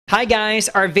Hi guys,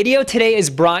 our video today is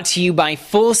brought to you by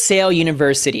Full Sail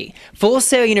University. Full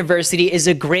Sail University is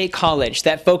a great college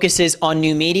that focuses on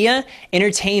new media,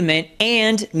 entertainment,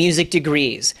 and music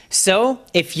degrees. So,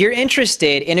 if you're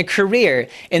interested in a career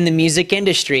in the music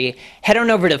industry, head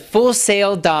on over to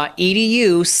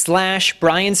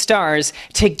fullsail.edu/BryanStars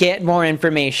to get more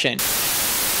information.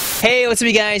 Hey, what's up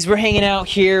you guys? We're hanging out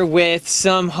here with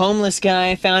some homeless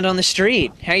guy found on the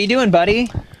street. How you doing, buddy?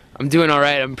 I'm doing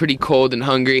alright. I'm pretty cold and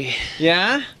hungry.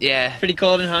 Yeah? Yeah. Pretty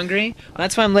cold and hungry? Well,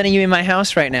 that's why I'm letting you in my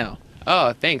house right now.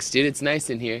 Oh, thanks, dude. It's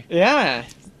nice in here. Yeah.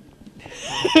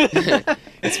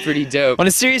 It's pretty dope. On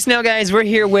a serious note, guys, we're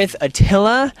here with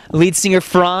Attila, lead singer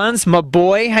Franz, my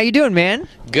boy. How you doing, man?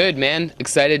 Good, man.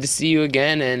 Excited to see you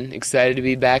again and excited to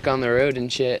be back on the road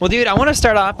and shit. Well, dude, I want to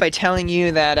start off by telling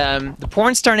you that the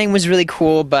porn star name was really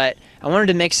cool, but I wanted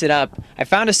to mix it up. I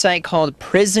found a site called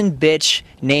Prison Bitch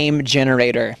Name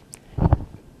Generator.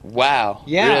 Wow.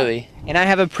 Yeah. Really? And I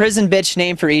have a prison bitch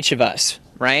name for each of us,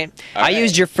 right? All right. I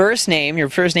used your first name. Your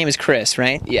first name is Chris,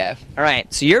 right? Yeah. All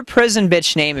right. So your prison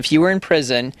bitch name, if you were in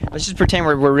prison, let's just pretend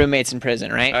we're roommates in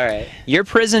prison, right? All right. Your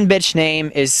prison bitch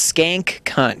name is Skank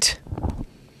Cunt.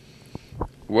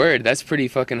 Word. That's pretty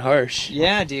fucking harsh.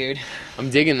 Yeah, dude. I'm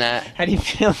digging that. How do you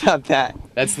feel about that?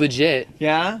 That's legit.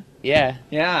 Yeah? Yeah.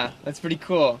 Yeah, that's pretty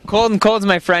cool. Colton's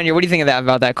my friend here. What do you think of that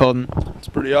about that, Colton? It's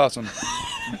pretty awesome.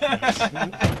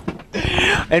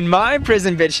 And my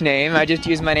prison bitch name, I just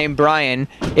used my name Brian,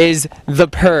 is The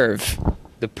Perv.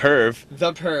 The perv.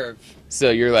 The Perv. So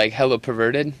you're like hella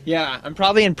perverted? Yeah, I'm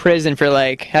probably in prison for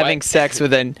like having What? sex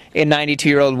with a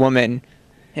 92-year-old woman,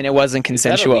 and it wasn't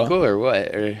consensual. That'll be cool or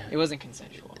what? Or It wasn't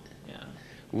consensual. Yeah.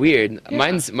 weird.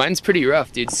 Yeah. Mine's pretty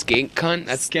rough, dude. Skank cunt.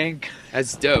 Skank.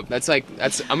 That's dope.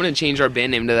 I'm gonna change our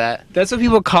band name to that. That's what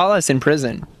people call us in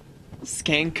prison.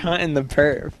 Skank Cunt and The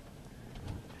Perv.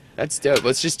 That's dope.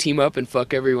 Let's just team up and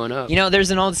fuck everyone up. You know, there's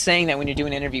an old saying that when you're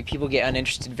doing an interview, people get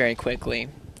uninterested very quickly.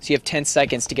 So you have 10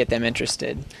 seconds to get them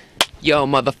interested. Yo,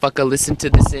 motherfucker, listen to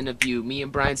this interview. Me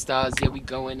and BryanStars, yeah, we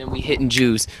going and we hitting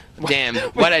Jews. Damn,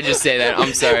 why'd I just say that?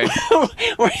 I'm sorry.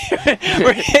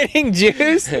 we're hitting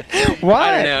Jews? What?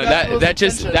 I don't know.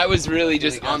 That was really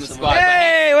just on the spot.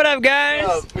 Hey, what up,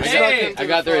 guys? Hey, I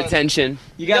got their attention.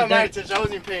 You You got got my that? attention. I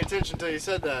wasn't even paying attention until you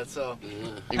said that, so.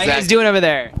 How you guys doing over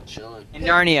there? Chilling. In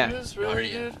Narnia. Jews,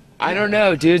 really, dude? I don't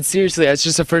know, dude. Seriously, that's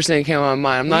just the first thing that came to my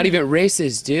mind. I'm not even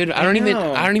racist, dude. I don't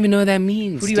even know what that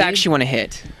means. Who do you dude. actually want to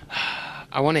hit?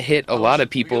 I want to hit a lot of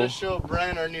people. We're gonna show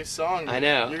Brian our new song. I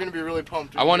know. You're gonna be really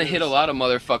pumped. I want to hit a lot of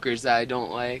motherfuckers that I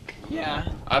don't like. Yeah.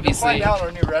 Obviously, Find out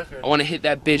our new record. I want to hit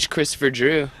that bitch Christopher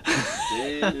Drew.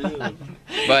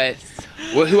 But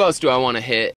who else do I want to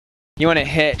hit? You want to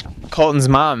hit Colton's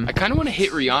mom? I kind of want to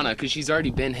hit Rihanna because she's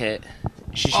already been hit.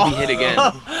 She should be hit again.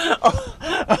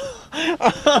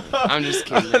 I'm just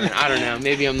kidding, man. I don't know.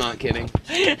 Maybe I'm not kidding.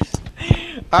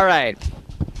 All right.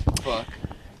 Fuck.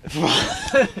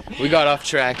 We got off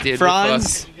track, dude.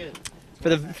 Franz, for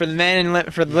the men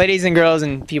and for the ladies and girls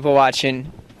and people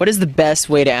watching, what is the best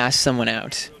way to ask someone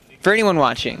out? For anyone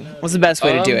watching, what's the best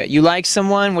way to do it? You like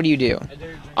someone, what do you do?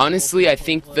 Honestly, I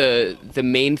think the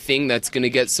main thing that's gonna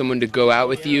get someone to go out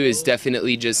with you is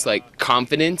definitely just like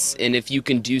confidence, and if you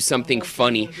can do something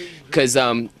funny, because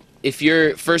if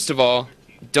you're, first of all,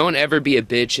 don't ever be a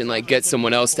bitch and like get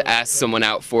someone else to ask someone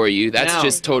out for you. That's No.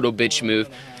 just total bitch move.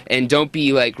 And don't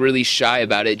be like really shy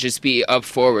about it. Just be up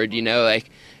forward, you know, like,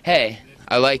 hey,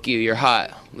 I like you, you're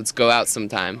hot. Let's go out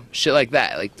sometime. Shit like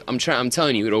that. Like I'm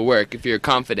telling you, it'll work if you're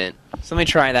confident. So let me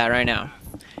try that right now.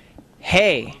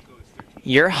 Hey,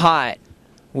 you're hot.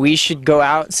 We should go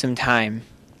out sometime.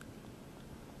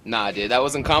 Nah, dude, that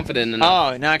wasn't confident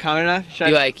enough. Oh, not confident enough? Should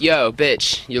Be I- like, yo,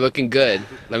 bitch, you're looking good.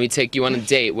 Let me take you on a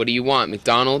date. What do you want,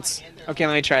 McDonald's? Okay,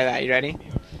 let me try that. You ready?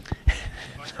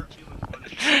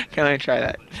 Okay, let me try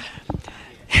that.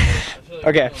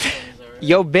 Okay.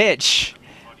 Yo, bitch.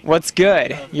 What's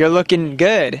good? You're looking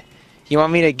good. You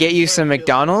want me to get you some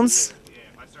McDonald's?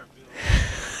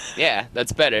 Yeah,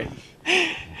 that's better.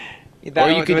 Would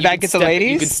that get the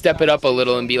ladies? You could step it up a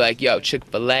little and be like, yo,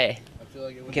 Chick-fil-A.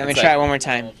 Okay, let me try it one more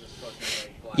time.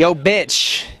 Yo,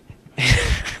 bitch.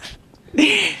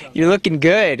 You're looking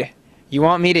good. You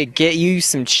want me to get you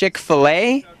some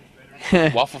Chick-fil-A?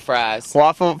 Waffle fries.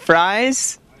 Waffle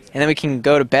fries? And then we can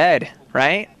go to bed,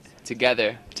 right?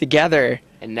 Together. Together.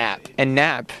 And nap. And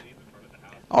nap.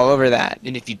 All over that.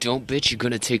 And if you don't, bitch, you're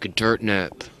gonna take a dirt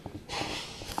nap.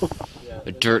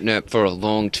 A dirt nap for a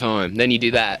long time. Then you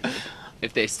do that.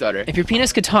 If they stutter. If your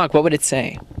penis could talk, what would it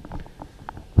say?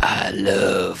 I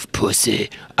love pussy.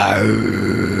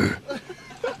 Arr.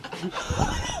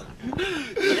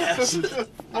 Yes.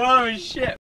 Oh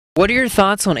shit. What are your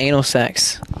thoughts on anal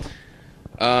sex?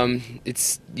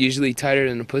 It's usually tighter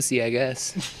than a pussy, I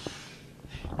guess.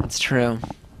 That's true.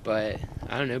 But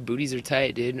I don't know, booties are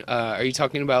tight, dude. Are you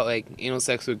talking about like anal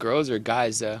sex with girls or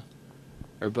guys, or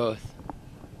both?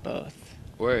 Both.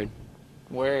 Word.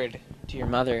 Word to your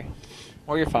mother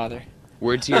or your father.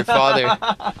 Word to your father.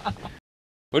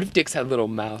 What if dicks had little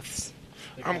mouths?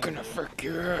 I'm gonna fuck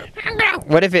you up.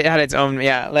 What if it had its own?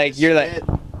 Yeah, like you're like Spit.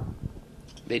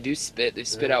 They do spit. They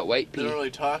spit out white They pee. don't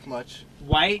really talk much.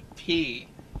 white pea.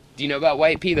 Do you know about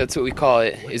white pee? That's what we call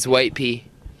it. Is white pee.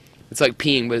 It's like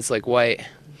peeing, but it's like white.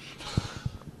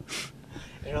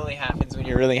 It only happens when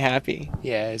you're really happy.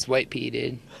 Yeah, it's white pea,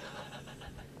 dude.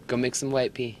 Go make some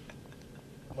white pea.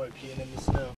 White peeing in the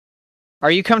snow.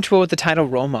 Are you comfortable with the title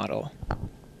role model?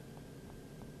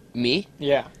 Me?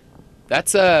 Yeah.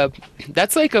 That's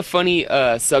like a funny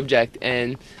subject,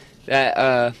 and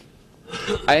that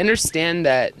I understand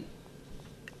that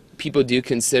people do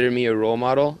consider me a role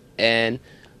model, and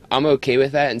I'm okay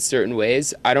with that in certain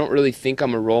ways. I don't really think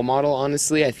I'm a role model,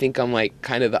 honestly. I think I'm like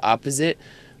kind of the opposite,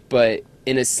 but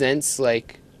in a sense,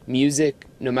 like music,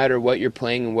 no matter what you're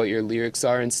playing and what your lyrics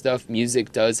are and stuff,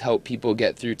 music does help people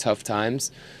get through tough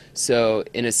times. So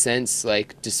in a sense,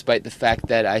 like despite the fact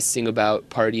that I sing about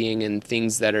partying and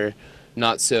things that are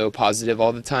not so positive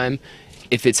all the time,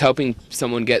 if it's helping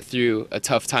someone get through a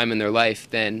tough time in their life,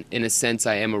 then in a sense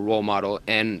I am a role model.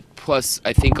 And plus,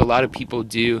 I think a lot of people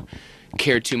do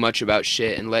care too much about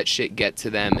shit and let shit get to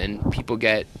them, and people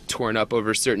get torn up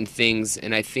over certain things.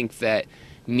 And I think that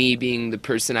me being the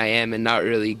person I am and not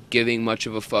really giving much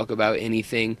of a fuck about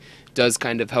anything does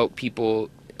kind of help people,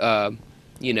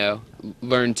 you know,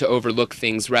 learn to overlook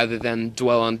things rather than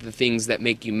dwell on the things that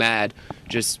make you mad.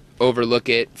 Just overlook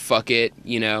it,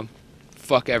 you know,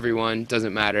 fuck everyone,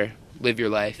 doesn't matter, live your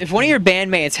life. If one of your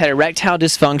bandmates had erectile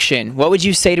dysfunction, what would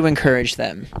you say to encourage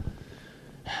them?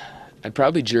 I'd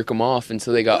probably jerk them off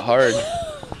until they got hard.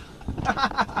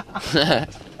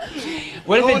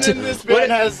 What No if one it in this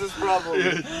band has this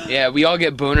problem. Yeah, we all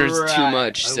get boners too Right.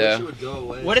 much, I wish it so would go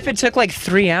away. What if it took like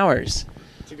 3 hours?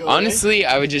 To go away? honestly,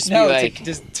 I would just be like,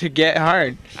 just to get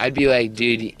hard. I'd be like,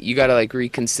 dude, you gotta like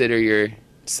reconsider your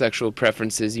sexual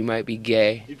preferences. You might be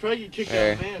gay. You'd probably get kicked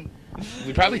out of the band.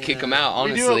 We'd probably kick them out,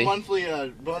 We do a honestly.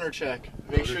 monthly boner check.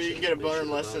 Make sure you can get a boner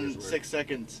in less than 6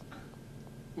 seconds.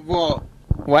 Well,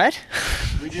 what?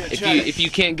 We do a If check. you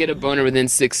can't get a boner within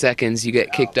 6 seconds, you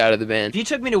get kicked out of the If band. you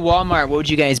took me to Walmart, what would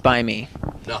you guys buy me?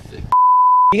 Nothing.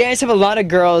 You guys have a lot of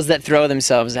girls that throw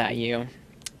themselves at you.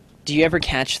 Do you ever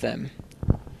catch them?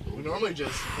 We normally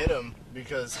just hit them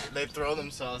because they throw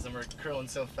themselves and we're curling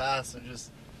so fast and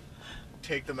just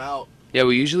take them out. Yeah,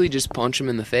 we usually just punch them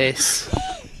in the face.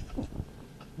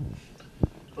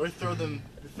 Or we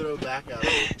throw back at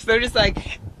them. So they're just like,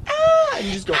 ah, and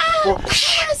you just go,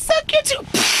 suck it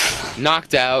too.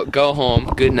 Knocked out, go home,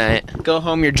 good night. Go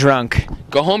home, you're drunk.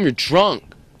 Go home, you're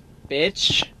drunk.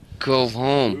 Bitch. Go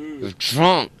home, you're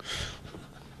drunk.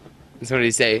 That's what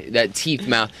they say, that teeth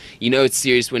mouth. You know it's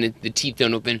serious when the teeth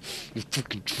don't open. You're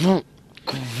fucking drunk.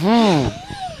 Go home.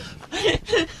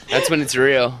 That's when it's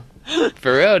real.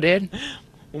 For real, dude.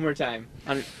 One more time.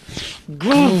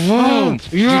 Go home,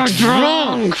 you're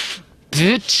drunk.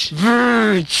 Bitch.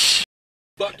 Bitch.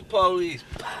 Fuck the police.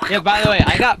 Yeah, by the way,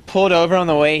 I got pulled over on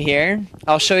the way here.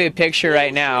 I'll show you a picture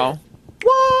right now.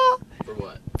 For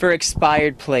what? For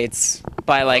expired plates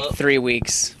by like Oh. 3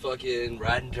 weeks. Fucking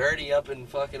riding dirty up in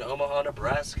fucking Omaha,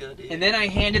 Nebraska, dude. And then I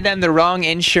handed them the wrong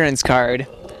insurance card.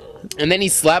 And then he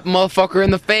slapped a motherfucker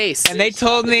in the face. And they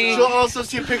told me She'll also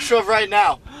see a picture of right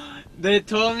now.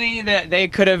 that they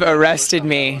could have arrested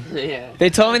me. Yeah. They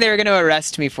told me they were going to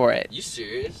arrest me for it. You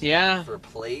serious? Yeah. For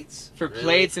plates? For Really?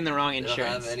 plates and the wrong You don't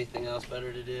insurance. have anything else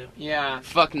better to do? Yeah.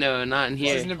 Fuck no, not in This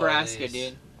is here. Nebraska,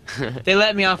 Police. dude. They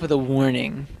let me off with a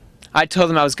warning. I told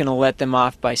them I was going to let them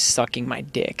off by sucking my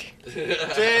dick.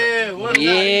 Damn, what a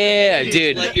Yeah, night.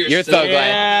 dude, Let you're yourself- thug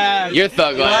life. You're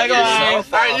thug life.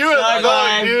 Yourself Alright, you were Thug the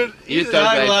life. dog, dude. You're Thug thug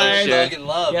life life. for sure. Fucking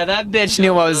love. Yeah, that bitch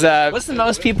knew what was up. What's the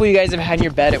most people you guys have had in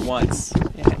your bed at once?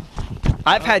 Yeah.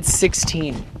 I've had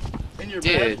 16. In your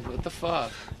bed. Dude, what the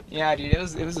fuck? Yeah, dude, it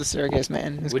was a circus,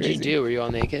 man. It was What'd you crazy. do? Were you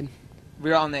all naked? We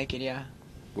were all naked, yeah.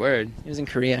 Word. It was in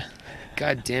Korea.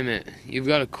 God damn it. You've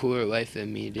got a cooler life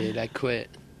than me, dude. I quit.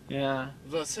 Yeah. I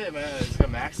was about to say, man, it's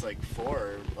got max like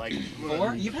 4. Like,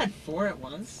 You've had 4 at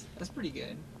once? That's pretty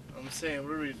good. I'm saying,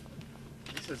 what are we? You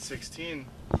said 16.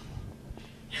 I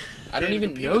don't Can't even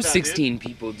compete know with that, dude. 16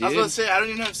 people, dude. I was about to say, I don't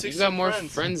even have 16 You've got more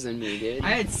friends. friends than me, dude.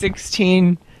 I had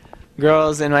 16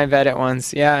 girls in my bed at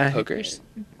once. Yeah. Hookers?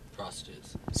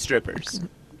 Prostitutes. Strippers.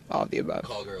 All of the above.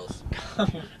 Call girls.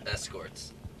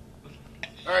 Escorts.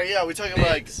 All right, yeah, we talking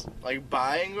about like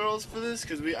buying girls for this?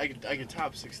 Cause I could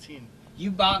top 16.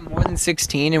 You bought more than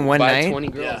 16 in one Buy night? 20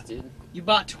 girls, Yeah. dude. You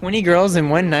bought 20 girls in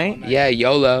one night? Yeah,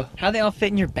 YOLO. How'd they all fit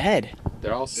in your bed?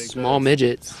 They're all Big small beds.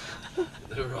 midgets.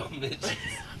 They're all midgets.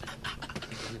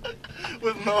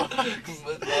 With mohawks.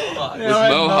 With mohawks. With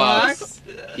mohawks.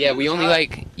 Yeah, we only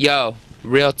like, yo,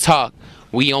 real talk.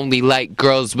 We only like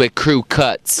girls with crew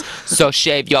cuts. So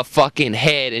shave your fucking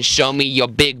head and show me your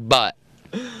big butt.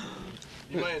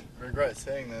 You might regret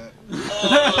saying that.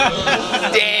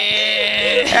 Damn.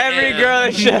 Every girl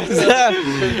that shows up.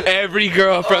 Every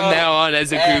girl from now on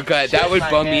has a crew cut. That would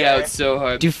bum me out so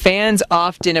hard. Do fans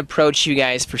often approach you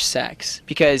guys for sex?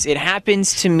 Because it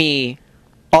happens to me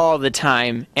all the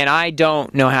time, and I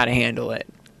don't know how to handle it.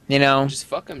 You know? Just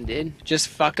fuck them, dude. Just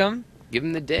fuck them. Give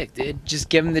them the dick, dude. Just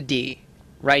give them the D.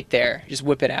 Right there. Just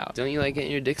whip it out. Don't you like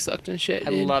getting your dick sucked and shit, I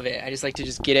dude? love it. I just like to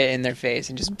just get it in their face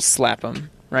and just slap them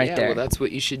right Yeah, there. well, that's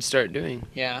what you should start doing.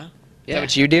 Yeah. Is Yeah. that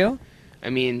what you do? I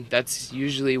mean, that's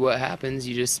usually what happens.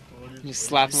 You just You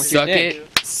slap them with your suck dick.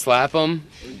 it, slap them,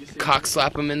 cock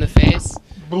slap them in the face,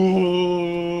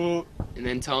 Boo. and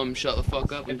then tell them shut the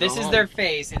fuck up. If And this go is home. their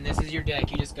face and this is your dick,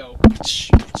 you just go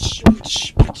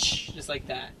just like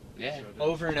that. Yeah.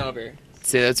 Over and over.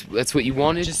 Say that's what you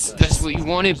wanted. Just- That's what you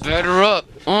wanted. Better up.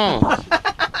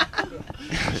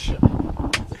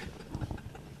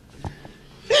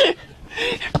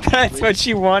 That's what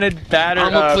you wanted, batter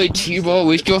I'm gonna up. play t-ball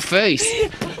with your face.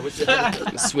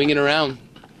 Swing it around.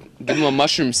 Give him a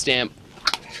mushroom stamp.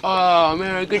 Oh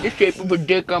man, I get the shape of a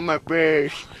dick on my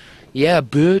face. Yeah,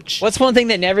 bitch. What's one thing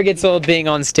that never gets old being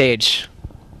on stage?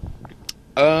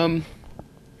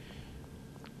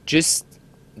 Just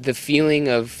the feeling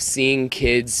of seeing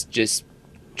kids just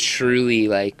truly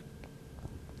like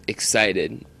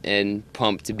excited and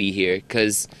pumped to be here,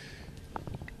 cause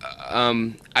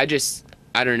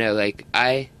I don't know, like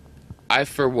I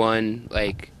for one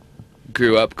like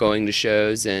grew up going to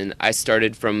shows, and I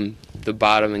started from the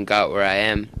bottom and got where I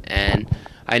am, and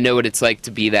I know what it's like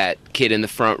to be that kid in the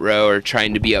front row or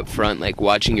trying to be up front, like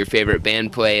watching your favorite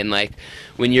band play, and like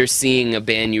when you're seeing a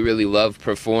band you really love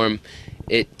perform,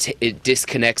 it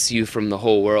disconnects you from the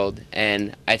whole world.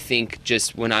 And I think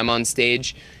just when I'm on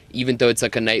stage, even though it's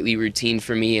like a nightly routine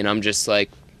for me and I'm just like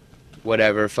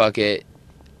whatever, fuck it,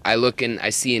 I look and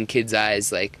I see in kids'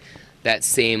 eyes like that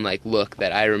same like look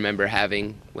that I remember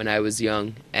having when I was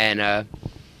young. And I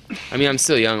mean, I'm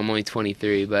still young, I'm only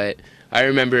 23, but I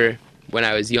remember when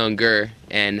I was younger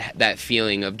and that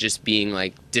feeling of just being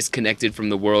like disconnected from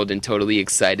the world and totally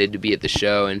excited to be at the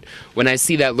show. And when I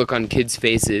see that look on kids'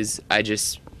 faces,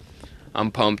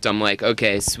 I'm pumped. I'm like,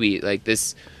 okay, sweet, like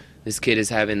this kid is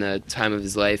having the time of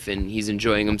his life and he's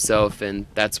enjoying himself, and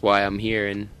that's why I'm here,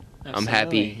 and I'm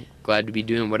happy, glad to be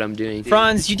doing what I'm doing.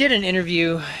 Franz, you did an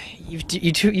interview.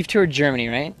 You've toured Germany,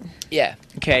 right? Yeah.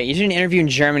 Okay, you did an interview in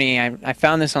Germany. I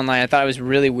found this online. I thought it was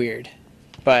really weird,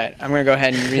 but I'm gonna go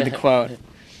ahead and read the quote.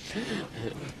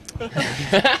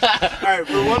 Alright,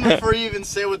 for one, before you even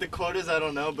say what the quote is, I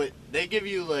don't know, but they give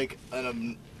you like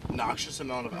an obnoxious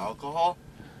amount of alcohol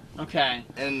Okay.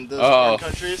 in those Oh. foreign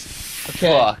countries.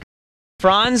 Okay. Fuck.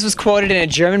 Franz was quoted in a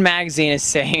German magazine as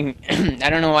saying, I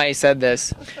don't know why he said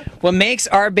this, "What makes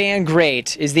our band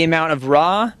great is the amount of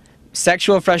raw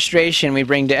sexual frustration we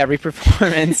bring to every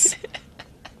performance."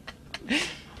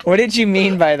 What did you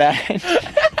mean by that?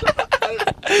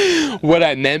 What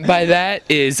I meant by that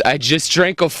is I just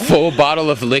drank a full bottle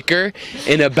of liquor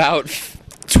in about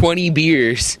 20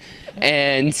 beers,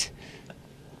 and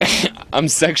I'm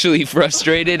sexually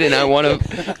frustrated and I want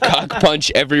to cock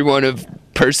punch every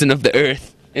person of the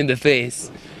earth in the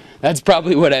face. That's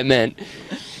probably what I meant.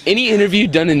 Any interview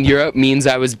done in Europe means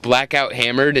I was blackout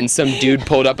hammered and some dude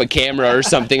pulled up a camera or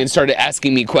something and started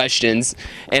asking me questions,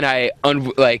 and I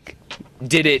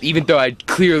did it even though I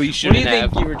clearly What do shouldn't you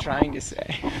have. think you were trying to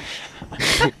say?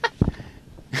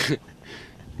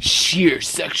 Sheer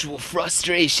sexual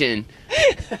frustration.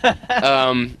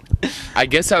 I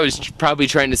guess I was probably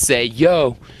trying to say,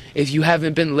 yo, if you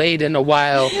haven't been laid in a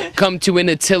while, come to an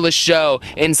Attila show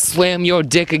and slam your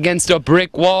dick against a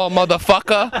brick wall,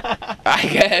 motherfucker. I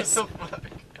guess.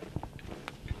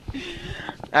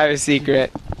 I have a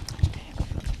secret.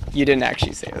 You didn't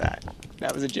actually say that.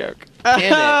 That was a joke.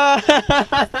 Damn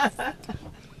it.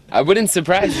 I wouldn't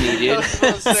surprise me, dude.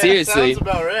 Seriously. Sounds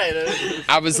about right.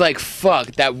 I was like,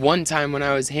 fuck, that one time when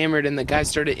I was hammered and the guy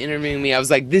started interviewing me, I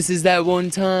was like, this is that one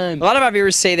time. A lot of our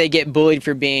viewers say they get bullied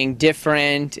for being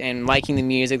different and liking the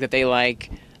music that they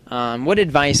like. What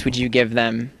advice would you give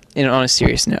them on a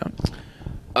serious note?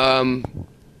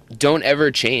 Don't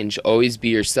ever change. Always be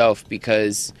yourself,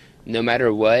 because no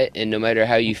matter what and no matter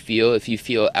how you feel, if you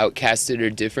feel outcasted or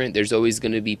different, there's always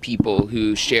going to be people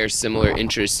who share similar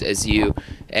interests as you.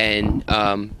 And,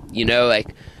 you know,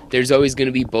 like, there's always going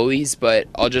to be bullies, but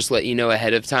I'll just let you know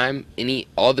ahead of time,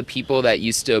 all the people that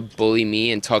used to bully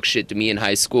me and talk shit to me in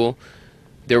high school,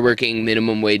 they're working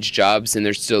minimum wage jobs and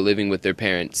they're still living with their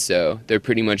parents. So they're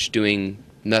pretty much doing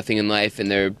nothing in life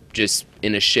and they're just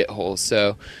in a shithole.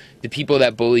 So the people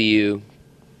that bully you,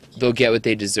 they'll get what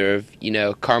they deserve. You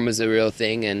know, karma's a real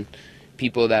thing, and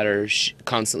people that are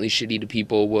constantly shitty to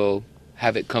people will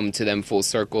have it come to them full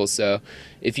circle. So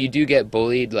if you do get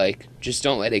bullied, like, just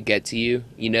don't let it get to you.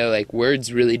 You know, like,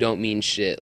 words really don't mean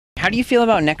shit. How do you feel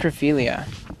about necrophilia?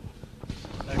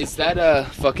 Is that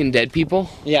fucking dead people?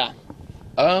 Yeah.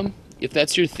 If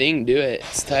that's your thing, do it.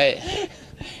 It's tight.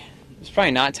 It's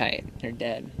probably not tight. They're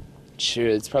dead. Sure,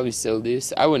 it's probably still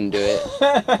loose. I wouldn't do it.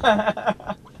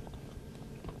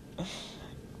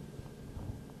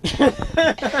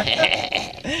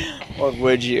 Or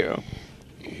would you?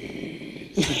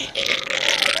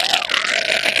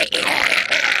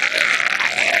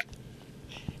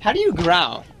 How do you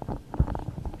growl?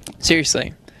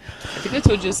 Seriously. I think that's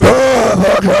what just...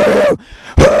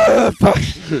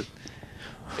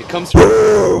 It comes from...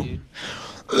 dude.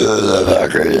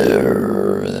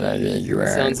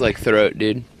 It sounds like throat,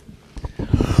 dude.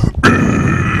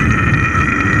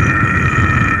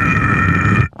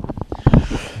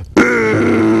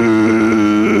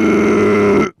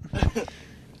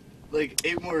 Like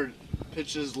 8 more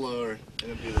pitches lower,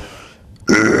 and it'd be like...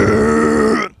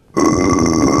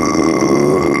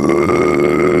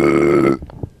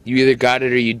 You either got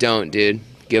it or you don't, dude.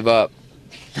 Give up.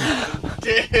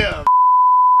 Damn!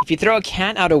 If you throw a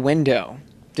cat out a window,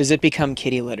 does it become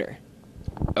kitty litter?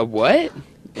 A what?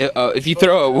 If you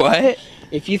throw a what?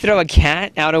 If you throw a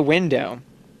cat out a window,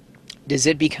 does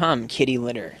it become kitty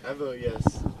litter? I vote yes.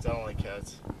 I don't like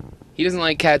cats. He doesn't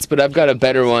like cats, but I've got a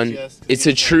better one. It's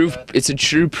a true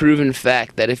proven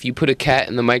fact that if you put a cat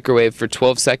in the microwave for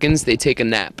 12 seconds, they take a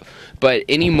nap. But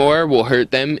any more will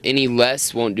hurt them, any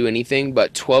less won't do anything,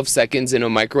 but 12 seconds in a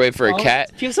microwave for a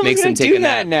cat makes them take a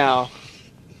nap. Now.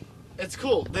 It's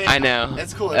cool. I know.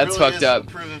 It's cool. That's really fucked up. A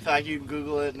proven fact. You can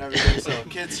Google it and everything. So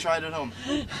kids, try it at home.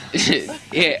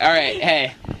 Yeah, alright,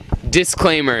 hey.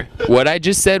 Disclaimer, what I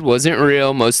just said wasn't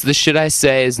real. Most of the shit I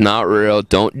say is not real.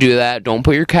 Don't do that. Don't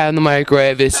put your cat in the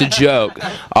microwave. It's a joke.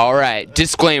 Alright,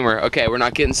 disclaimer. Okay, we're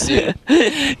not getting sued.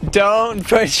 Don't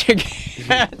put your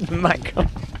cat in the microwave.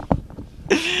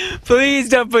 Please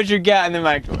don't put your cat in the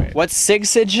microwave. What's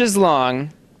 6 inches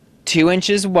long, 2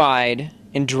 inches wide,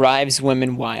 and drives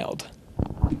women wild?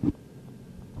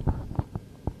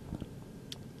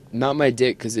 Not my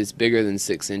dick, because it's bigger than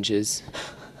 6 inches.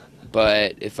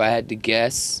 But if I had to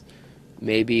guess,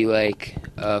 maybe like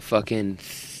a fucking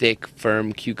thick,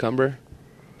 firm cucumber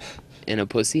in a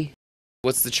pussy.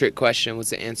 What's the trick question?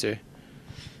 What's the answer?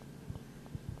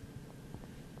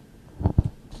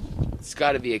 It's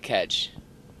gotta be a catch.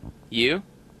 You?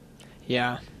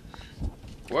 Yeah.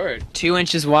 Word. 2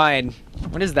 inches wide.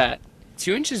 What is that?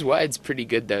 2 inches wide's pretty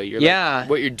good though. You're Yeah. Like,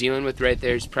 what you're dealing with right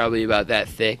there is probably about that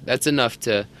thick. That's enough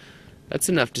to,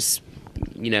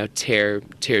 you know, tear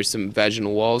some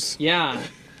vaginal walls. Yeah.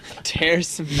 Tear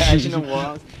some vaginal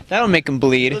walls. That'll make them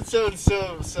bleed. That sounds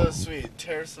so sweet.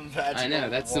 Tear some vaginal I know,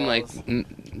 that's some walls. like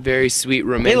very sweet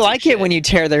romantic They like shit. it when you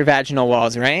tear their vaginal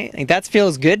walls, right? Like that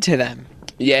feels good to them.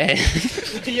 Yeah.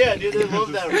 Yeah, dude, they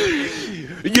love that.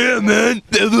 Yeah, man,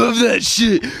 they love that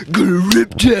shit. Gonna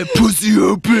rip that pussy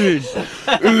open.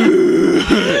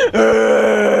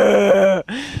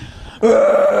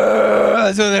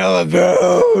 That's what they're all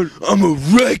about. I'ma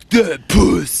wreck that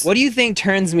puss. What do you think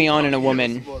turns me on in a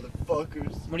woman?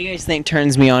 Motherfuckers. What do you guys think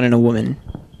turns me on in a woman?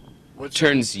 What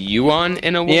Turns you on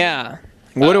in a woman? Yeah.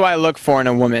 What do I look for in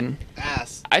a woman?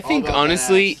 ass? I All think about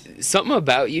honestly, that ass. something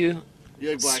about you You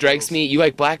like black strikes girls. me. You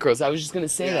like black girls. I was just gonna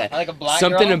say Yeah. that. I like a black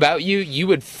Something girl. about you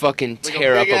would fucking Like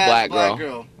tear up a big-ass black black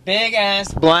girl. Big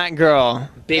ass black girl.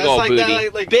 Big That's old like booty.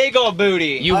 that, like Big old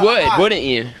booty. You would, wouldn't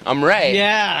you? I'm right.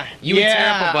 Yeah. You would tear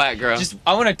up a black girl. Just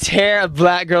I want to tear a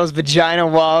black girl's vagina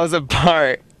walls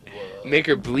apart. Make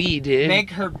her bleed, dude.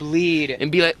 Make her bleed.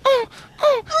 And be like, oh,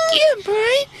 yeah,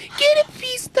 Brian, get a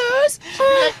piece, stars.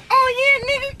 oh yeah,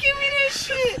 nigga, give me that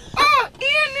shit. Oh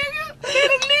yeah, nigga,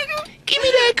 little nigga. Give me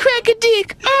that crack a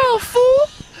dick. Oh, fool.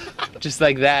 Just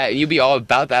like that. You'd be all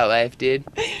about that life, dude.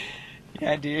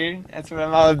 Yeah, dude. That's what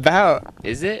I'm all about.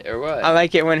 Is it or what? I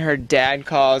like it when her dad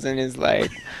calls and is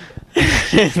like,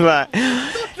 is like,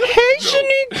 Hey,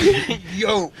 Shanique.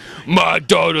 Yo. My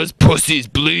daughter's pussy's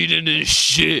bleeding and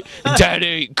shit. That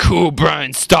ain't cool,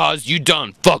 BryanStars. You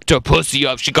done fucked her pussy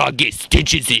up. She gotta get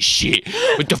stitches and shit.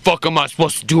 What the fuck am I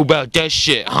supposed to do about that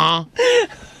shit, huh?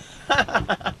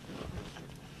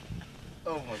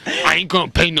 I ain't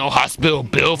gonna pay no hospital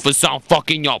bill for some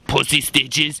fucking y'all pussy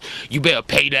stitches. You better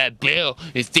pay that bill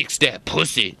and fix that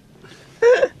pussy.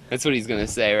 That's what he's gonna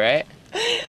say, right?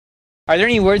 Are there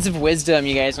any words of wisdom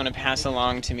you guys want to pass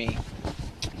along to me?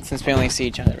 Since we only see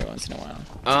each other every once in a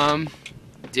while.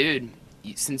 Dude,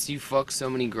 since you fuck so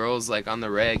many girls like on the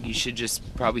reg, you should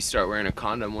just probably start wearing a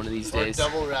condom one of these days. Or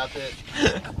double wrap it.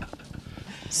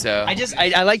 So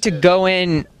I like to go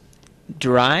in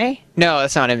dry? No,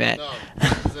 that's not what I meant.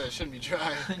 No, it shouldn't be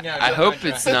dry. No, I hope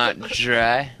it's not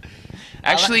dry.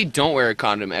 Actually, don't wear a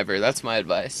condom ever. That's my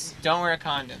advice. Don't wear a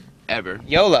condom. Ever.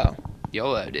 YOLO.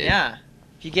 YOLO, dude. Yeah.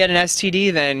 If you get an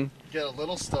STD, then Get a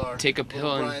little star. Take a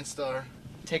pill and BryanStar.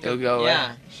 it'll go away.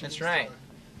 Yeah, that's right.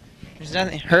 There's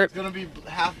nothing hurt. It's gonna be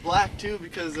half black too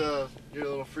because of your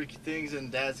little freaky things,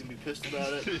 and Dad's gonna be pissed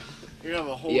about it. You're gonna have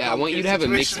a whole. Yeah, I want you to have a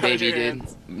mixed situation baby, on your dude.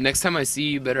 hands. Next time I see you,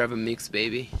 you better have a mixed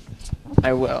baby.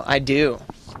 I will. I do.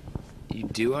 You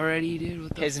do already, dude?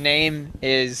 What the His name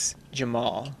is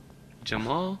Jamal.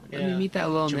 Jamal? Let Yeah. me meet that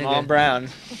little Jamal nigga. Brown.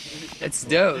 That's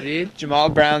dope, dude. Jamal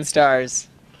BryanStars.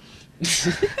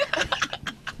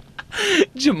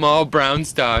 Jamal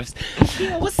BryanStars.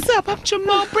 Yeah, what's up? I'm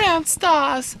Jamal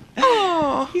BryanStars.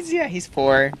 Oh, He's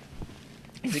 4.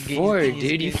 He's a geek. Four, He's a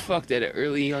dude. You geek. fucked at an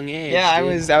early young age. Yeah,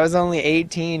 dude. I was only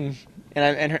 18,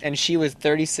 and she was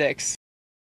 36.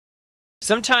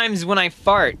 Sometimes when I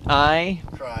fart, I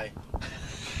Cry.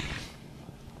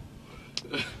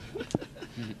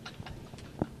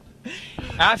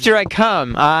 after I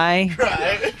come, I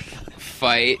Cry.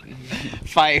 Fight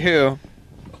fight who?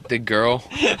 the girl.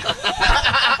 You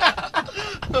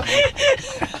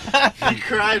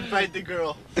cried, fight the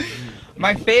girl.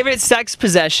 My favorite sex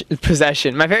possession.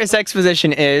 My favorite sex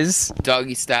position is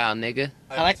Doggy style, nigga.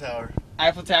 like- Eiffel Tower.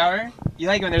 Eiffel Tower. You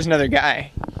like when there's another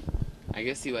guy. I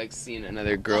guess he likes seeing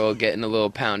another girl getting a little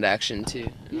pound action too.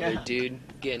 Another Yeah. dude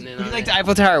getting in Who on you like it. the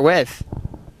Eiffel Tower with?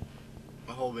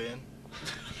 My whole band.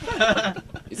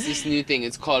 It's this new thing.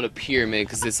 It's called a pyramid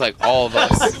because it's like all of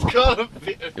us, It's called a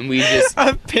band. and we just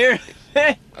A pyramid.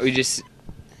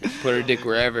 put our dick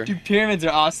wherever. Dude, pyramids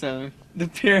are awesome. The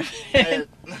pyramid.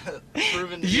 Proven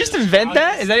to Did be you just the invent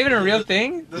that? strongest- Is that even a real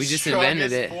thing? the We just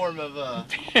invented strongest it. form of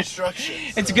construction.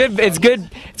 It's so- good. It's good.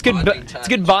 It's good. Bonding It's time.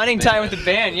 good bonding time with the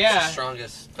band. It's the Yeah.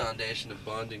 strongest foundation of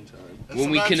bonding time. And When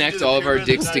we sometimes you connect do the all of our pyramid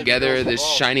dicks and not even together, go this for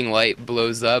all. shining light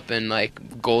blows up and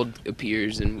like gold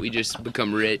appears, and we just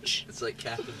become rich. It's like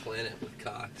Captain Planet with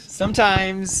cocks.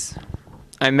 Sometimes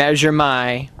I measure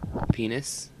my.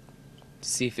 Penis.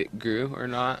 See if it grew or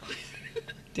not.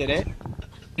 Did it?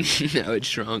 No, it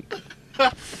shrunk.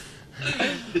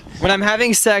 When I'm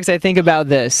having sex, I think about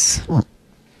this.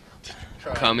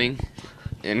 Cry. Coming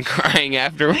and crying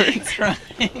afterwards.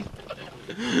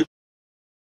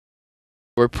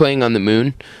 We're playing on the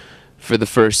moon for the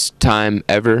first time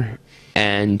ever,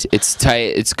 and it's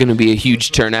tight. It's gonna be a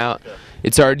huge turnout.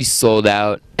 It's already sold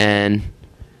out, and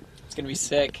It's gonna be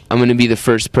sick. I'm gonna be the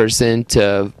first person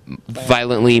to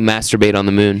violently masturbate on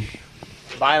the moon.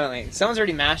 Violently. Someone's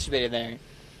already masturbated there.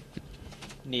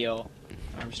 Neil You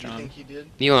Armstrong. think you did?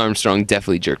 Neil Armstrong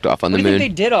definitely jerked off on What the do you think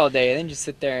moon. they did all day? They didn't just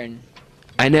sit there and.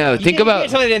 I know. Think You about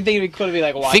totally didn't think it'd be cool to be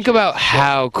like watching. think about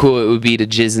how cool it would be to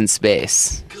jizz in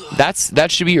space.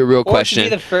 That should be your real Or to question. be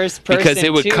the first person Because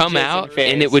it would to come jizz in out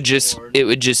space. and it would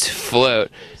just float,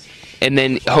 and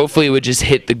then hopefully it would just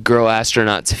hit the girl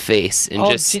astronaut's face and Oh,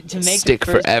 just to make the stick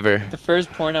first- forever. The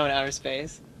first porno in outer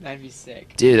space. That'd be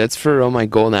sick. Dude, that's for real my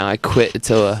goal now. I quit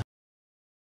Attila.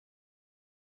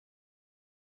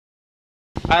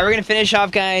 Alright, we're gonna finish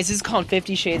off, guys. This is called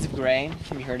 50 Shades of Grey.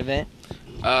 Have you heard of it?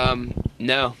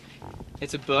 No.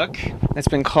 It's a book that's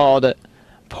been called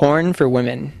Porn for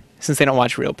Women, since they don't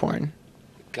watch real porn.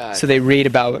 God. So they read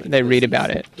about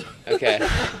it. Okay.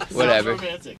 Sounds Whatever.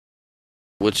 romantic.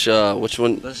 Which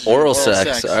one? This is Oral oral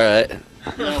sex. sex. All right.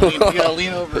 You gotta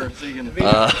lean over so you can.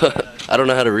 I don't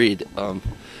know how to read.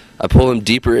 I pull him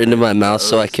deeper into my mouth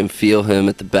so I can feel him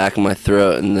at the back of my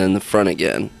throat and then the front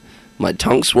again. My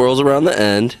tongue swirls around the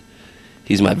end.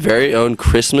 He's my very own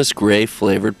Christmas gray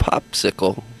flavored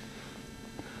popsicle.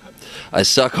 I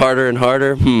suck harder and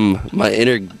harder. My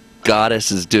inner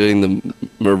goddess is doing the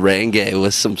merengue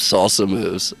with some salsa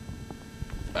moves.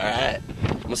 All right.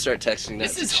 I'm gonna start texting that.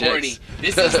 This to is chicks. horny.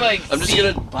 This is like I'm just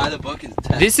gonna buy the book and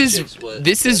text chicks what-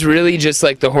 this is really just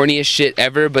like the horniest shit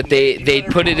ever, but they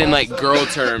put it in like girl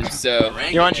terms. So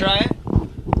You wanna try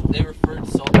it? They referred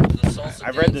to the salsa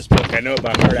I've read this book. I know it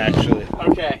by heart, actually.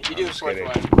 Okay, you do the fourth kidding.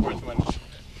 one. Fourth one.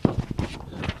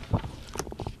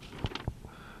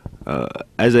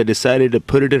 As I decided to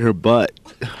put it in her butt,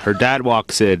 her dad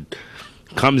walks in,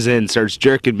 comes in, starts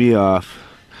jerking me off,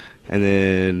 and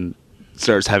then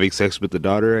starts having sex with the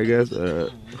daughter, I guess. Damn.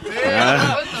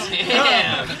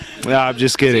 No, I'm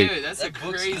just kidding. Dude, that's a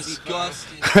crazy book.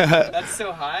 That's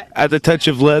so hot. At the touch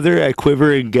of leather, I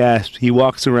quiver and gasp. He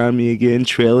walks around me again,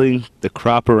 trailing the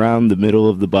crop around the middle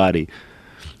of the body.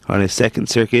 On his second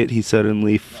circuit, he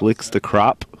suddenly flicks the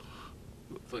crop.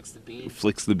 Flicks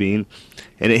the bean.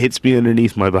 And it hits me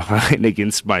underneath my behind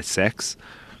against my sex.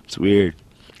 It's weird.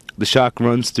 The shock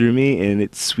runs through me, and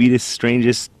it's sweetest,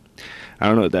 strangest, I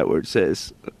don't know what that word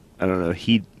says. I don't know,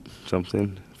 heat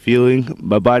something. Feeling.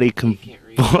 My body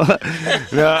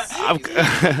No,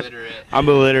 I'm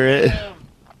illiterate.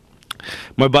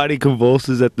 My body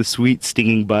convulses at the sweet,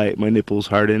 stinging bite. My nipples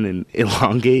harden and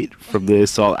elongate from the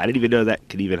assault. I didn't even know that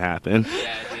could even happen.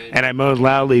 Yeah, dude. And I moan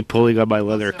loudly, pulling on my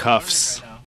leather cuffs.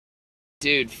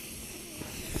 Dude,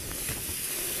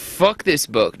 fuck this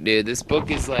book, dude. This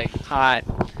book is like Hot.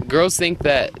 girls think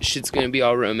that shit's gonna be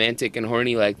all romantic and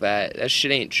horny like that. That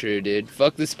shit ain't true, dude.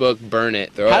 Fuck this book, burn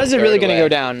it. How is it really gonna go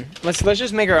down? Let's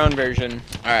just make our own version.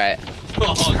 All right.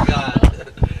 Oh, God.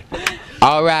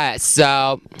 All right,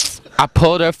 so I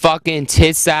pulled her fucking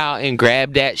tits out and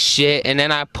grabbed that shit, and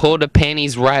then I pulled the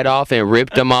panties right off and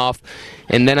ripped them off,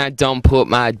 and then I don't put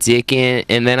my dick in,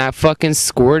 and then I fucking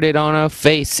squirted on her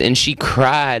face, and she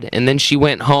cried, and then she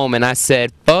went home, and I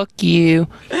said, "Fuck you."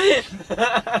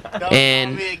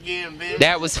 And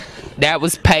that was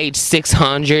page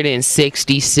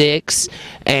 666,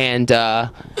 and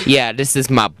yeah, this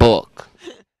is my book.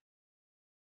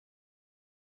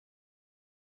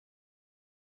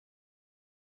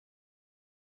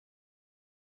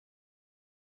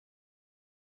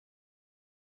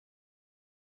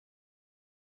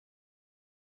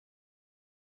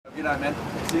 Good night, man.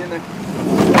 See you in there.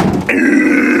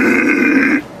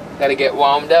 Gotta get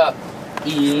warmed up.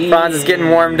 Franz is getting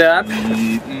warmed up.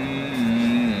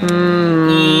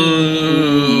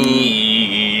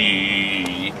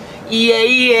 Yeah,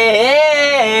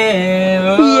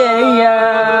 yeah.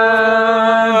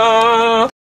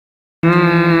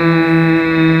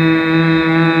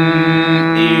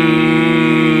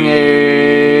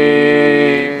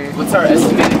 What's our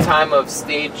estimated time of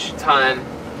stage time?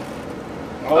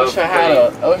 I wish I had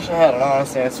an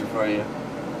honest answer for you.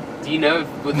 Do you know if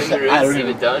within the room I it's don't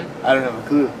even know. done? I don't have a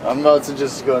clue. I'm about to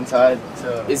just go inside.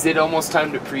 So. Is it almost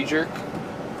time to pre-jerk?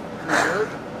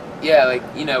 Yeah, like,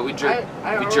 you know, we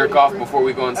jerk off before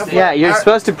we go on stage. Yeah, you're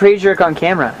supposed to pre-jerk on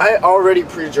camera. I already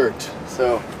pre-jerked,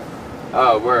 so.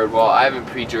 Oh, word. Well, I haven't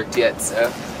pre-jerked yet,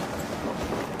 so.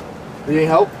 Do you need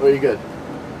help, or are you good?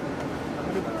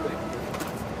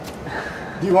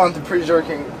 Do you want the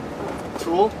pre-jerking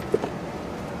tool?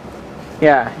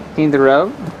 Yeah, you need the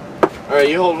rope? Alright,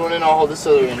 you hold one and I'll hold this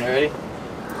other one, you ready?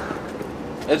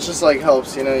 It just like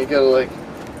helps, you know, you gotta like,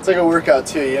 it's like a workout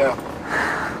too, you know.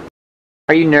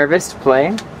 Are you nervous to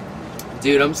play?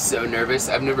 Dude, I'm so nervous.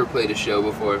 I've never played a show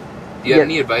before. Do you have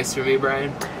any advice for me,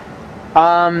 Brian?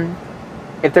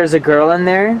 If there's a girl in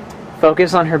there,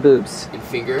 focus on her boobs. And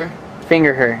finger her?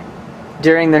 Finger her.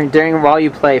 While you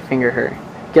play, finger her.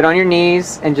 Get on your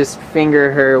knees and just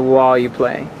finger her while you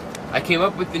play. I came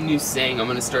up with the new saying. I'm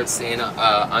gonna start saying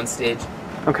on stage.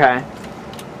 Okay.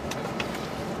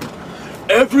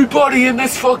 Everybody in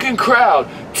this fucking crowd,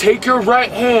 take your right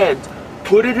hand,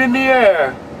 put it in the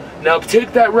air. Now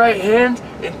take that right hand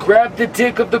and grab the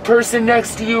dick of the person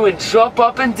next to you and jump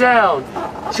up and down.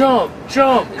 Jump,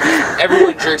 jump. And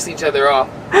everyone jerks each other off.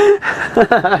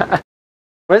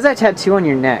 What is that tattoo on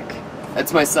your neck?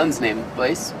 That's my son's name,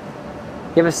 Blaze.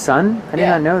 You have a son? I did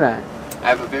not know that. I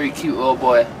have a very cute little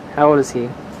boy. How old is he?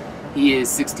 He is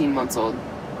 16 months old.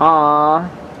 Aww.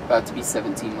 About to be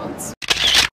 17 months.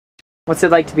 What's it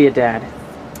like to be a dad?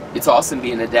 It's awesome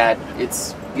being a dad. It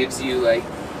gives you like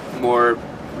more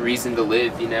reason to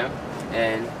live, you know,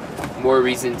 and more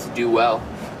reason to do well.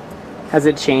 Has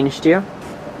it changed you?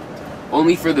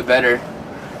 Only for the better.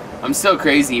 I'm still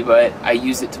crazy, but I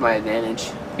use it to my advantage.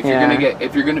 If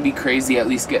you're gonna be crazy, at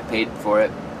least get paid for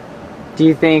it. Do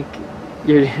you think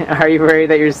are you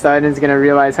worried that your son is gonna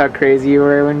realize how crazy you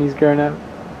were when he's grown up?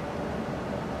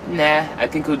 Nah, I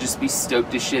think he'll just be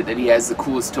stoked as shit that he has the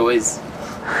coolest toys.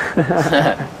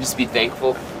 Just be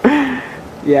thankful.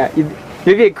 Yeah, you'd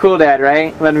be a cool dad,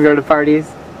 right? Let him go to parties.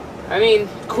 I mean,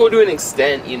 cool to an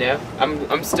extent, you know.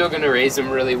 I'm still gonna raise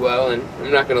him really well, and I'm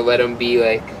not gonna let him be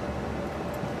like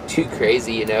too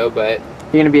crazy, you know. But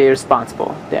you're gonna be a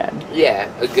responsible dad. Yeah,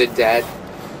 a good dad,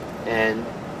 and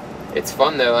it's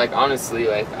fun though. Like honestly,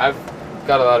 like I've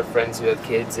got a lot of friends who have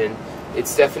kids, and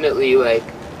it's definitely like,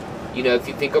 you know, if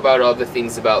you think about all the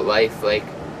things about life, like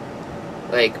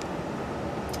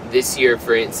this year,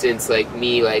 for instance, like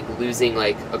me, like losing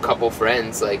like a couple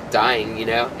friends, like dying, you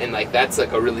know, and like that's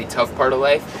like a really tough part of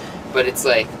life. But it's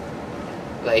like,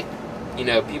 you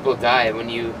know, people die. When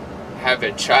you have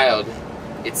a child,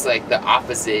 it's like the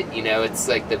opposite, you know, it's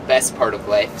like the best part of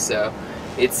life. So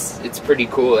it's pretty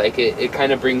cool. Like it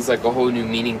kind of brings like a whole new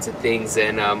meaning to things,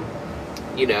 and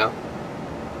you know,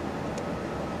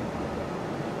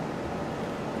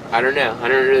 I don't know. I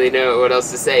don't really know what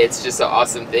else to say. It's just an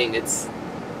awesome thing. It's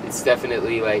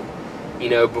definitely like, you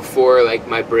know, before like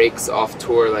my breaks off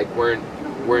tour like weren't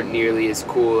nearly as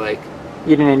cool. Like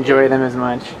You didn't enjoy them as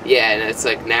much. yeah, and it's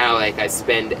like now like I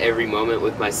spend every moment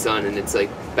with my son, and it's like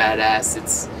badass.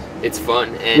 It's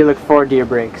fun, and You look forward to your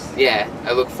breaks. yeah,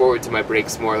 I look forward to my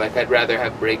breaks more. Like I'd rather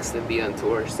have breaks than be on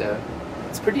tour. So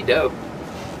it's pretty dope.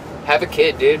 Have a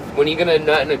kid, dude. When are you gonna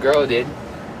nut in a girl, dude?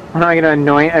 When am I gonna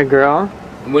anoint a girl?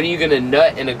 When are you gonna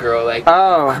nut in a girl? Like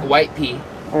Oh, white pea.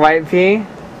 white pea?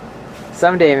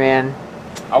 Someday, man.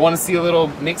 I want to see a little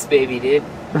mixed baby, dude.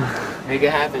 Make it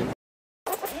happen.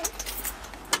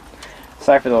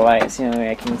 Sorry for the light. It's the only way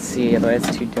I can see, otherwise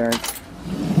it's too dark.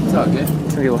 It's all good.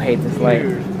 Some people hate this light.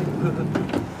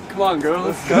 Come on, girl,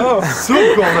 let's go. So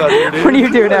cold out here, dude. What are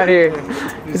you doing out here?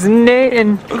 It's Nate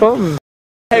and Colton.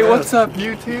 Hey, what's up?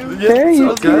 You too? Hey,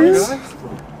 you guys? guys.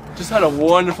 Just had a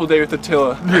wonderful day with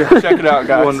Attila. Check it out,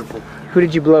 guys. Wonderful. Who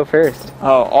did you blow first?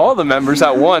 Oh, all the members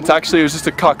at once. Actually, it was just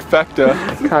a cockfecta.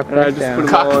 Cock And I back just down. put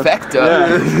 'em all in.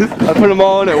 Cockfecta. Yeah. I put them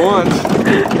all in at once.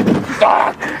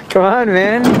 Come on,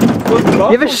 man.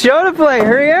 You have a show to play.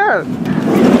 Hurry up.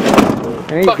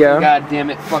 There you Fucking go. goddamn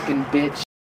it, fucking bitch.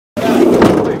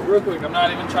 Real quick, I'm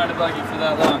not even trying to bug you for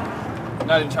that long. I'm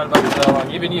not even trying to bug you for that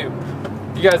long. Even you.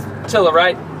 You guys, Attila,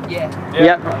 right? Yeah.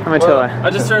 Yep, I'm Attila. Well, I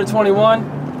just turned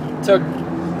 21. Took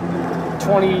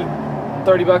 20,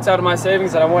 30 bucks out of my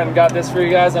savings, and I went and got this for you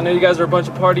guys. I know you guys are a bunch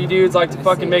of party dudes, like to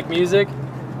fucking make music.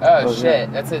 Oh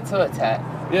shit, that's a Attila tat.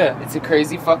 Yeah. It's a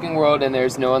crazy fucking world, and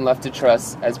there's no one left to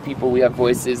trust. As people, we have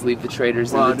voices. Leave the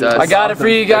traitors in the dust. I got it for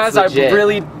you guys. That's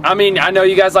legit. I mean, I know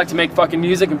you guys like to make fucking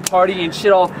music and party and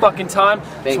shit all fucking time.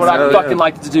 That's Thanks, what I man. fucking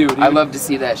like to do, dude. I love to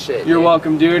see that shit. You're dude.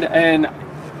 welcome, dude. And,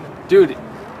 dude,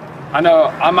 I know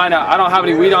I don't have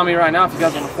any weed on me right now. If you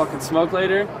guys want to fucking smoke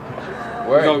later,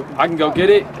 Word. I can go get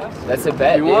it. That's a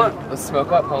bet, You dude. want? Let's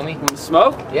smoke up, homie. Want to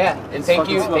smoke? Yeah, and thank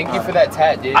fucking you smoke. for that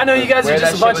tat, dude. I know you guys Wear are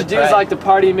just that a bunch shit of with dudes pride. like to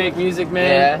party and make music,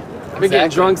 man. Yeah. I've been getting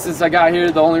exactly. drunk since I got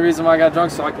here. The only reason why I got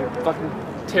drunk so I could fucking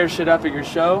tear shit up at your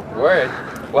show. Word.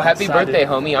 Well, happy Excited. birthday,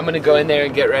 homie. I'm gonna go in there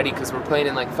and get ready because we're playing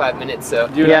in like 5 minutes. So.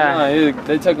 Dude, Yeah. I know,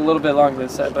 they took a little bit longer to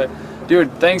set, but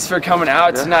dude, thanks for coming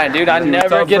out tonight, dude. I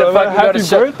never up, get a brother? fucking go to Happy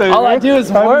show. birthday, All I man. do is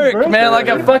Happy work, birthday, man, like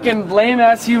a man. fucking lame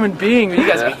ass human being. But you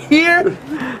guys are here.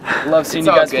 Love seeing It's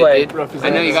you all guys good, play. dude. I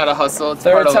know you gotta hustle. It's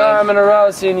Third part of life. time in a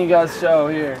row seeing you guys show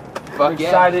here. Fuck I'm yeah.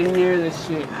 excited to hear this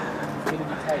shit.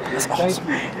 That's awesome.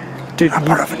 Dude,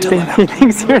 he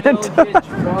thinks you're an Attila.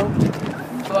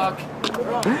 Fuck.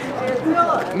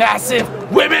 Massive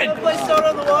women.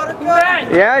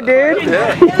 Yeah, dude.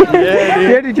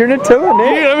 Yeah, dude, you're an Attila,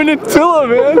 Nate. I'm an Attila,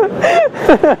 man.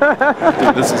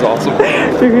 This is awesome.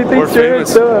 Dude, he thinks you're an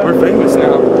Attila. We're famous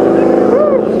now.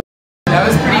 That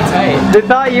was pretty tight. They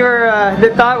thought you were.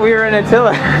 They thought we were an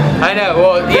Attila. I know.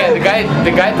 Well, yeah. The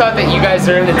guy thought that you guys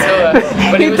are in Attila,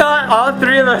 but He thought all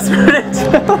three of us were an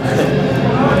Attila.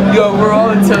 Yo, we're all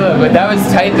Attila, but that was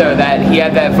tight though. That he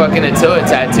had that fucking Attila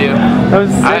tattoo. That was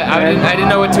sick, I man. didn't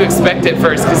know what to expect at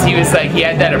first because he was like he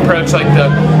had that approach like the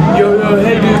yo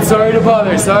hey dude sorry to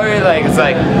bother like it's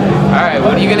like all right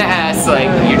what are you gonna ask like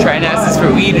you're trying to ask us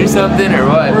for weed or something or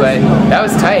what, but that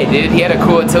was tight, dude. He had a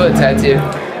cool Attila tattoo.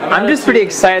 I'm just pretty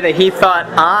excited that he thought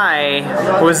I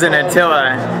was an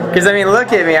Attila. Because I mean,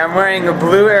 look at me. I'm wearing a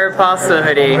blue Aeropostale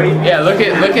hoodie. Yeah, look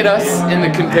at us in the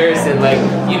comparison. Like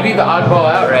you'd be the oddball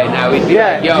out right now. We'd be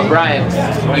like, yo Brian,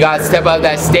 you gotta step out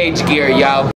that stage gear,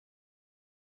 yo.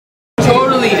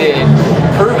 Totally did.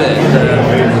 Prove it.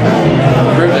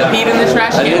 He peed in the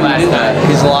trash can last time.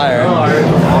 He's a liar.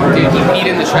 Dude, he peed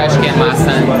in the trash can last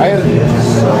time.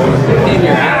 In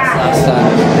your ass last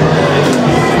time.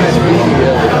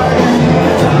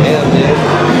 Damn, dude.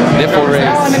 Nipple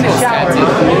rings.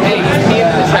 Hey, he's peeing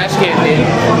in the trash can, dude.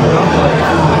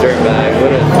 Dirtbag.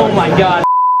 What a... Oh my god.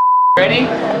 Ready? 1, 2,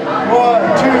 3.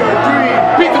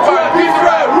 Pizza rat, pizza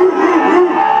rat, woo woo woo.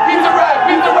 Pizza rat,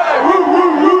 woo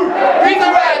woo woo.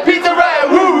 Pizza rat,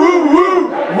 woo woo woo.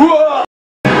 Whoa.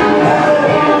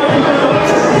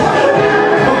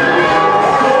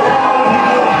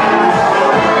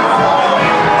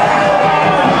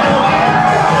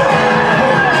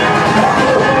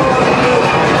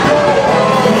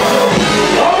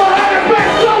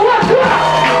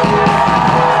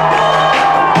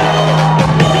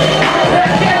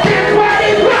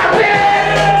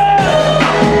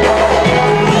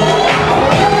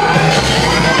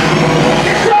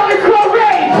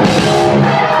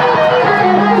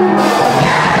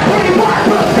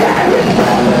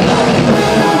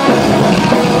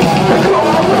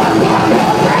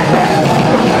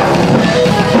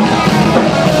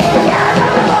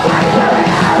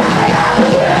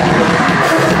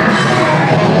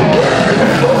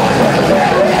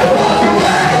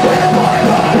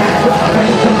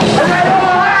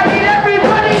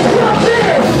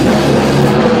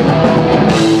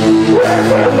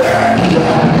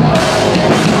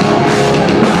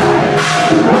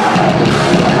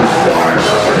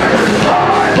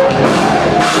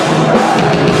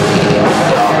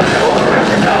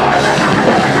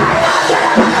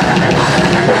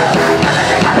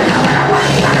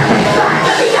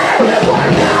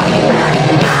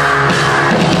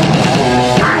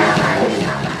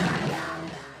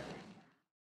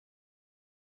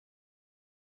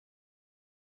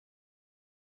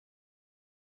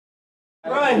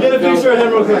 Get a picture of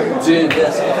him real quick. Dude,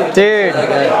 yes. Dude,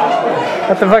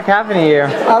 what the fuck happened to you?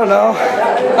 I don't know.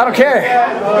 I don't care.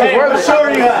 Hey, whose show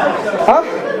are you at? Huh?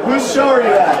 Whose show are you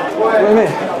at? What do you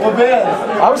mean? What band?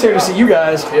 I was here to see you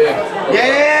guys.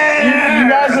 Yeah! You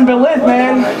guys have been lit,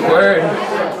 man. Word.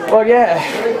 Well, yeah.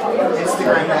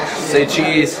 Say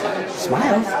cheese.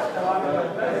 Smile.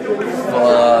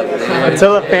 Fuck, dude.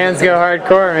 Attila fans go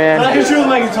hardcore, Can I man. hit you with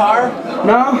my guitar?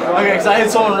 No? Okay, because I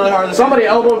hit someone really hard this Somebody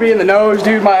elbowed me in the nose,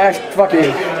 dude.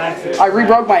 I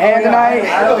re-broke my hand tonight.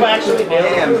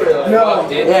 No.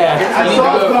 Yeah. You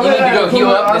need to go heal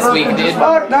up this week, dude.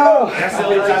 Fuck no.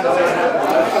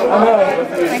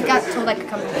 I got told I could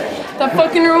come. That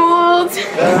fucking ruled.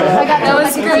 That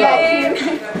was great.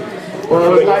 Well, it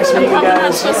was nice meeting you I'm not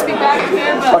guys. supposed to be back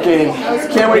here, but Fucking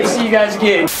can't wait to see you guys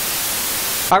again.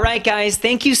 Alright guys,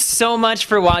 thank you so much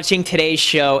for watching today's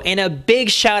show, and a big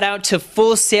shout out to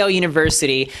Full Sail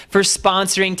University for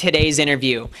sponsoring today's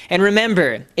interview. And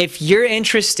remember, if you're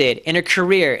interested in a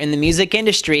career in the music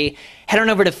industry, head on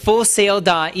over to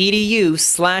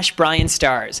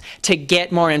fullsail.edu/BryanStars to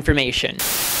get more information.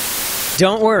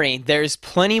 Don't worry, there's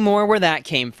plenty more where that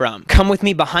came from. Come with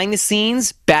me behind the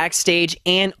scenes, backstage,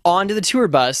 and onto the tour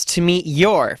bus to meet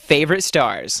your favorite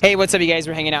stars. Hey, what's up you guys?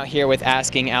 We're hanging out here with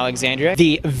Asking Alexandria,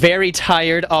 the very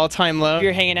tired all-time low.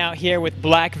 You're hanging out here with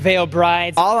Black Veil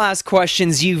Brides. I'll ask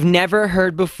questions you've never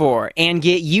heard before and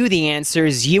get you the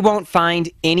answers you won't find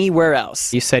anywhere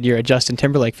else. You said you're a Justin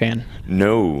Timberlake fan.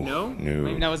 No.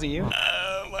 Maybe that wasn't you?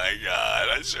 Oh my god,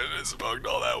 I shouldn't have smoked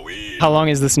all that weed. How long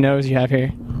is this nose you have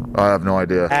here? I have no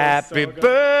idea. Happy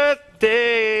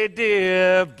birthday,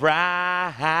 dear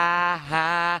Brian.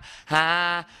 I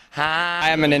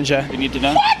am a ninja. You need to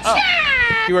know?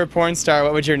 If you were a porn star,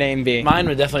 what would your name be? Mine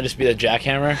would definitely just be the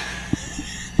Jackhammer.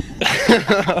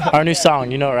 Our new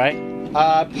song, you know, right?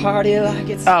 Party like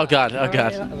it's... Oh god, oh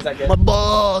god. Was that good? My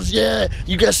balls, yeah.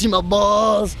 You guys see my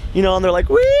balls? You know, and they're like,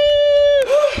 woo!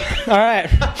 All right.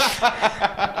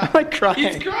 I'm like crying.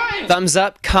 He's crying. Thumbs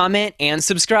up, comment, and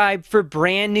subscribe for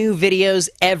brand new videos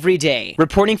every day.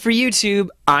 Reporting for YouTube,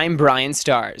 I'm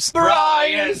BryanStars.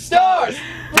 BryanStars!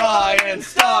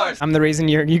 BryanStars! I'm the reason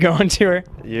you go on tour.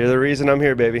 You're the reason I'm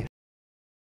here, baby.